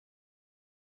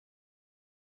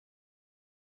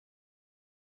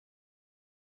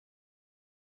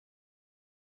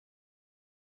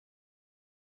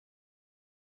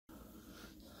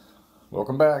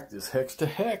Welcome back. This Hex to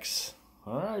Hex.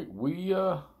 All right,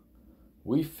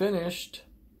 we finished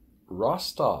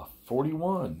Rostov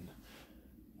 41.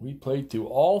 We played through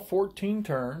all 14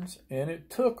 turns, and it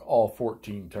took all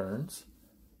 14 turns.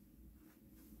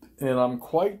 And I'm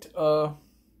quite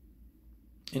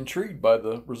intrigued by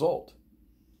the result.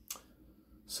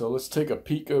 So let's take a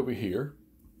peek over here.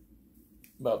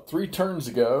 About 3 turns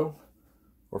ago,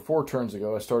 or 4 turns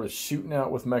ago, I started shooting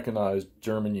out with mechanized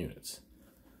German units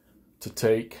to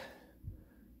take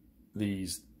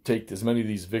as many of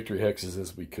these victory hexes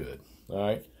as we could. All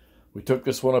right, we took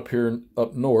this one up here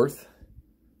up north,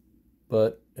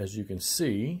 but as you can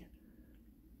see,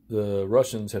 the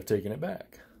Russians have taken it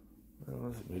back.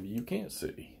 Well, maybe you can't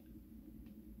see.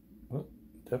 Well,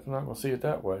 definitely not going to see it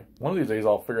that way. One of these days,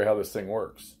 I'll figure out how this thing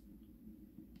works.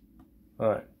 All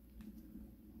right.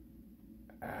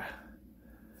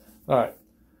 All right.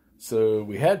 So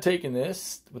we had taken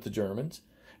this with the Germans,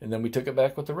 and then we took it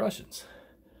back with the Russians.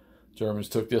 Germans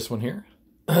took this one here.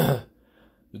 The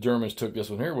Germans took this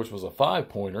one here, which was a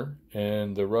 5-pointer,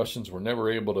 and the Russians were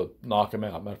never able to knock him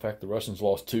out. Matter of fact, the Russians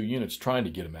lost 2 units trying to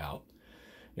get him out.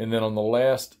 And then on the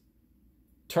last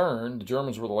turn, the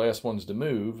Germans were the last ones to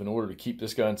move. In order to keep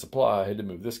this guy in supply, I had to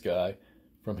move this guy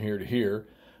from here to here,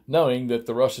 knowing that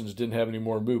the Russians didn't have any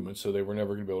more movement, so they were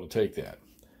never going to be able to take that.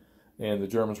 And the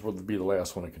Germans would be the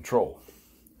last one in control.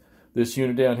 This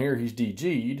unit down here, he's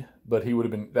DG'd, but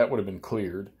that would have been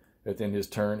cleared at the end of his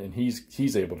turn, and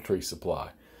he's able to trace supply.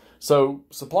 So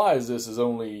supply is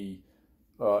only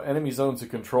enemy zones of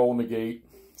control negate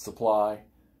supply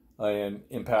and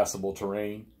impassable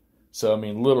terrain. So I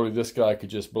mean, literally, this guy could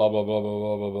just blah blah blah blah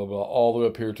blah blah blah blah all the way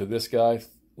up here to this guy,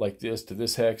 like this, to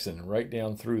this hex, and right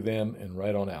down through them and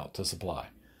right on out to supply.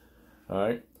 All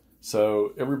right.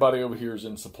 So everybody over here is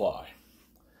in supply.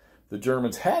 The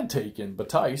Germans had taken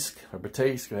Bataisk, or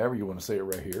Bataisk, however you want to say it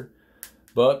right here.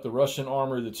 But the Russian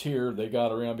armor that's here, they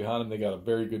got around behind them. They got a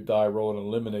very good die roll and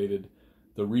eliminated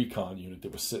the recon unit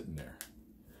that was sitting there.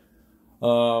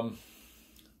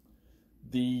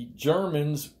 The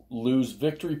Germans lose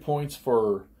victory points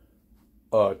for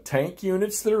tank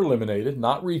units that are eliminated,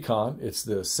 not recon. It's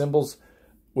the symbols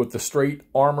with the straight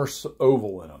armor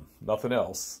oval in them. Nothing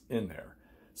else in there.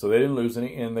 So they didn't lose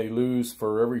any, and they lose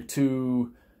for every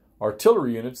 2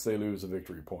 artillery units, they lose a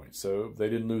victory point. So they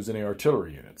didn't lose any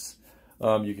artillery units.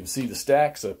 You can see the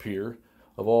stacks up here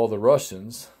of all the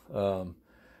Russians. Now,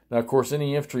 of course,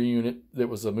 any infantry unit that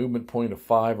was a movement point of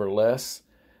 5 or less,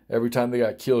 every time they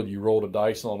got killed, you rolled a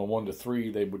dice, and on a 1 to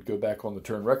 3, they would go back on the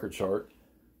turn record chart,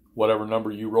 whatever number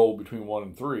you rolled between 1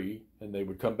 and 3, and they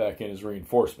would come back in as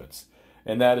reinforcements.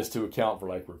 And that is to account for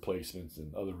like replacements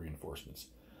and other reinforcements.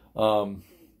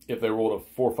 If they rolled a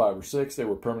 4, 5, or 6, they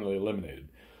were permanently eliminated.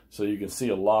 So you can see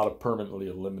a lot of permanently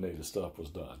eliminated stuff was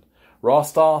done.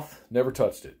 Rostov, never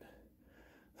touched it.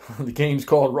 The game's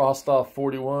called Rostov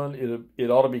 41. It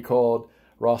ought to be called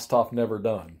Rostov Never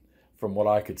Done, from what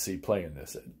I could see playing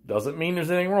this. It doesn't mean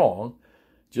there's anything wrong,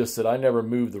 just that I never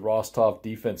moved the Rostov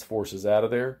defense forces out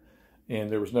of there, and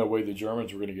there was no way the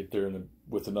Germans were going to get there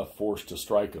with enough force to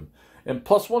strike them. And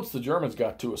plus, once the Germans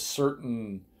got to a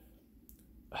certain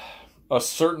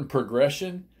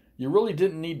progression, you really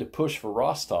didn't need to push for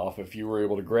Rostov if you were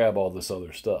able to grab all this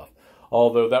other stuff.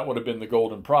 Although that would have been the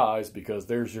golden prize, because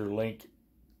there's your link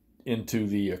into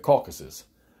the Caucasus.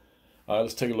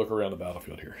 Let's take a look around the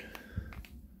battlefield here.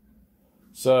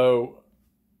 So,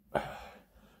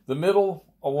 the middle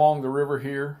along the river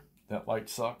here, that light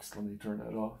sucks. Let me turn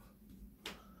that off.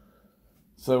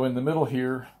 So in the middle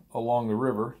here along the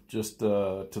river, just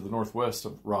to the northwest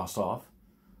of Rostov,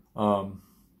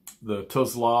 the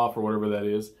Tuzlov or whatever that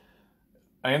is,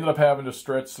 I ended up having to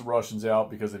stretch the Russians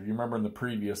out because if you remember in the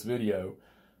previous video,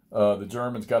 the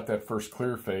Germans got that first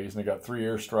clear phase and they got 3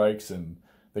 airstrikes and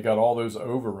they got all those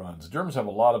overruns. The Germans have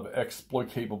a lot of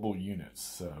exploit-capable units.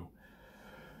 So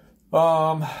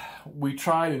we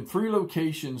tried in 3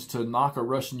 locations to knock a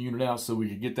Russian unit out so we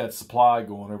could get that supply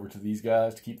going over to these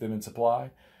guys to keep them in supply.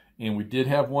 And we did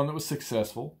have one that was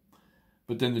successful,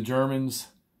 but then the Germans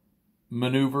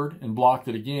maneuvered and blocked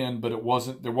it again, but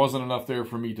there wasn't enough there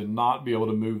for me to not be able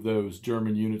to move those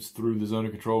German units through the zone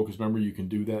of control, because remember, you can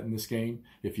do that in this game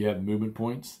if you have movement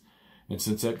points. And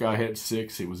since that guy had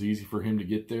 6, it was easy for him to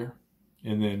get there,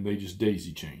 and then they just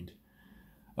daisy chained.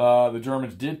 The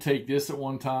Germans did take this at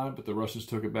one time, but the Russians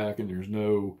took it back, and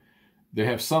they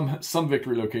have some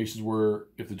victory locations where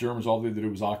if the Germans, all they had to do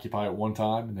was occupy at one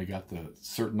time and they got the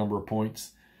certain number of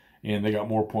points, and they got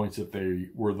more points if they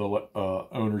were the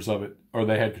owners of it, or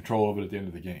they had control of it at the end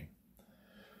of the game.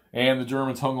 And the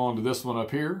Germans hung on to this one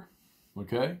up here,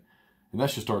 okay? And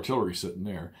that's just artillery sitting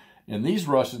there. And these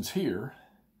Russians here,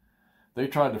 they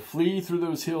tried to flee through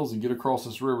those hills and get across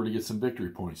this river to get some victory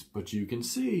points. But you can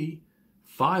see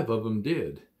 5 of them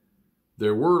did.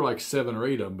 There were like 7 or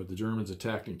 8 of them, but the Germans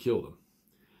attacked and killed them.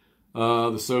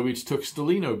 The Soviets took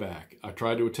Stalino back. I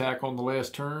tried to attack on the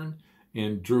last turn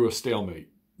and drew a stalemate.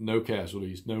 No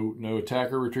casualties, no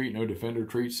attacker retreat, no defender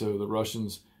retreat, so the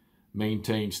Russians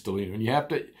maintained Stalino. And you have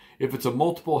to, if it's a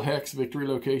multiple hex victory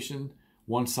location,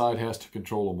 one side has to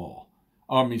control them all.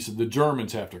 So the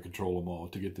Germans have to control them all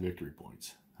to get the victory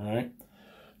points. All right.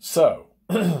 So,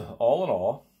 all in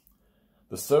all,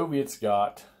 the Soviets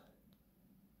got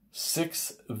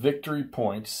 6 victory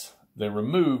points. They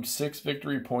removed 6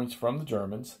 victory points from the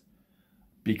Germans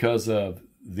because of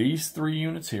these 3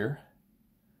 units here.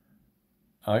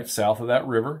 All right, south of that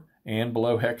river and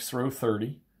below hex throw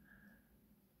 30.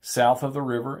 South of the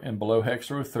river and below hex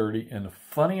throw 30. And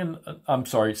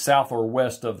south or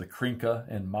west of the Krinka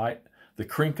and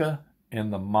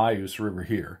the Mayus River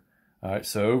here. All right,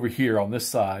 so over here on this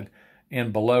side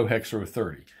and below hex row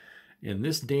 30. And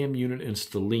this damn unit in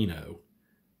Stalino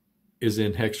is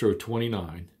in hex row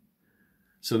 29.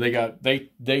 So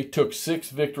they took 6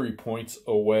 victory points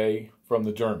away from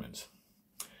the Germans.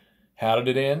 How did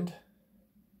it end?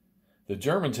 The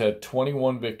Germans had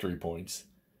 21 victory points.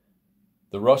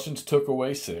 The Russians took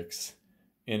away 6,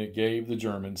 and it gave the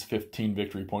Germans 15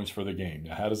 victory points for the game.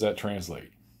 Now, how does that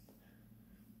translate?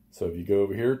 So if you go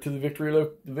over here to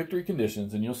the victory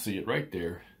conditions, and you'll see it right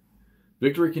there.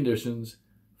 Victory conditions,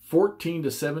 14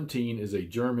 to 17 is a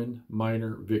German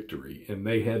minor victory, and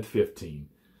they had 15.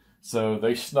 So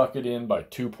they snuck it in by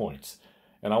 2 points.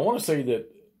 And I want to say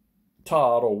that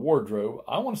Todd, or Wardrobe,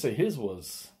 I want to say his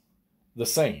was the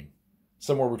same,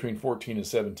 somewhere between 14 and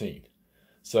 17.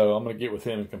 So I'm going to get with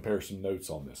him and compare some notes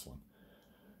on this one.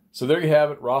 So there you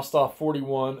have it, Rostov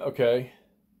 41. Okay.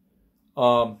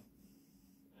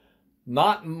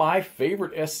 Not my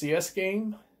favorite SCS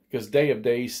game, because Day of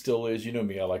Days still is. You know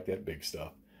me, I like that big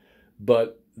stuff.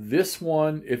 But this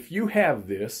one, if you have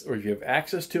this, or if you have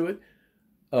access to it,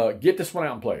 get this one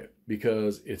out and play it,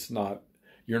 because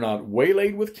you're not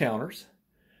waylaid with counters.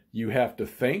 You have to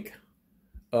think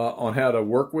on how to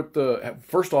work with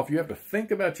first off, you have to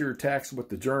think about your attacks with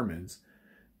the Germans,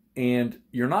 and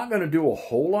you're not going to do a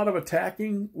whole lot of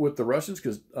attacking with the Russians,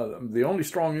 because the only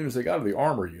strong units they got are the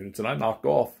armor units, and I knocked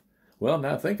off, well,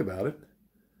 now think about it,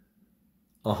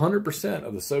 100%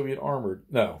 of the Soviet armored,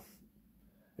 no,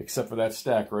 except for that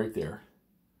stack right there,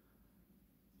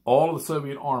 all of the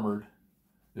Soviet armored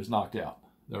is knocked out.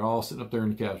 They're all sitting up there in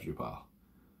the casualty pile.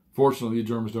 Fortunately, the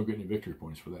Germans don't get any victory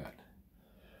points for that.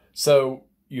 So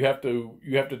you have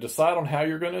to decide on how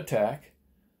you're going to attack.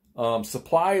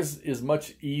 Supply is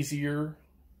much easier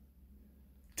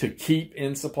to keep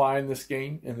in supply in this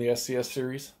game, in the SCS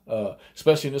series,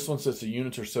 especially in this one, since the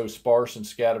units are so sparse and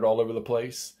scattered all over the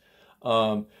place.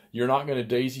 You're not going to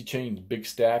daisy chain big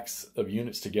stacks of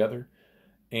units together.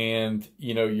 And,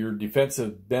 you know, your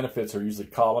defensive benefits are usually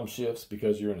column shifts,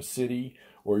 because you're in a city,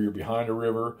 or you're behind a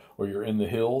river, or you're in the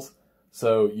hills.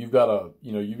 So you've got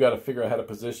to figure out how to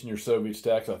position your Soviet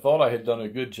stacks. I thought I had done a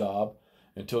good job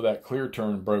until that clear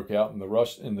turn broke out, and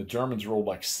the Germans rolled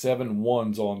like 7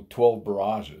 1s on 12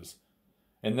 barrages,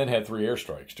 and then had 3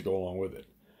 airstrikes to go along with it.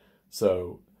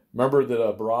 So remember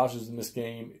that barrages in this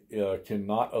game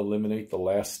cannot eliminate the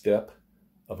last step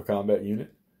of a combat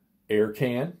unit. Air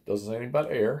can. Doesn't say anything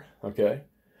about air. Okay.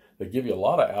 They give you a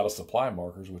lot of out-of-supply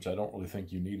markers, which I don't really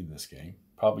think you need in this game.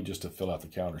 Probably just to fill out the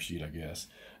counter sheet, I guess.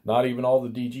 Not even all the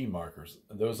DG markers.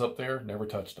 Those up there, never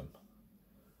touched them.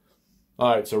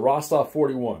 All right, so Rostov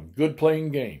 41. Good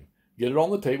playing game. Get it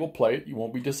on the table, play it. You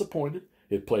won't be disappointed.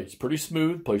 It plays pretty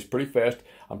smooth, plays pretty fast.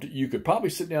 You could probably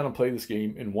sit down and play this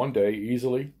game in one day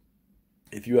easily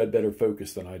if you had better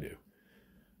focus than I do.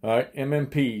 All right,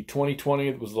 MMP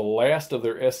 2020 was the last of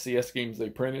their SCS games they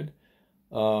printed.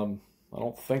 I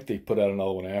don't think they put out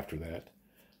another one after that.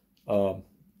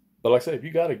 But like I say, if you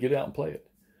got it, get out and play it.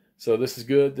 So this is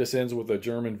good. This ends with a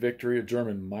German victory, a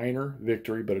German minor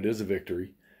victory, but it is a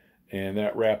victory. And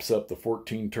that wraps up the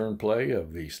 14-turn play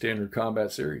of the Standard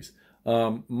Combat Series.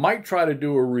 Might try to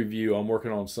do a review. I'm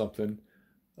working on something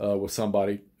with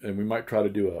somebody, and we might try to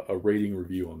do a rating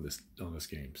review on this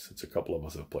game, since a couple of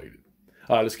us have played it.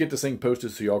 All right, let's get this thing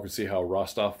posted so y'all can see how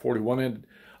Rostov 41 ended.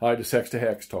 All right, just hex to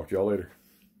hex. Talk to y'all later.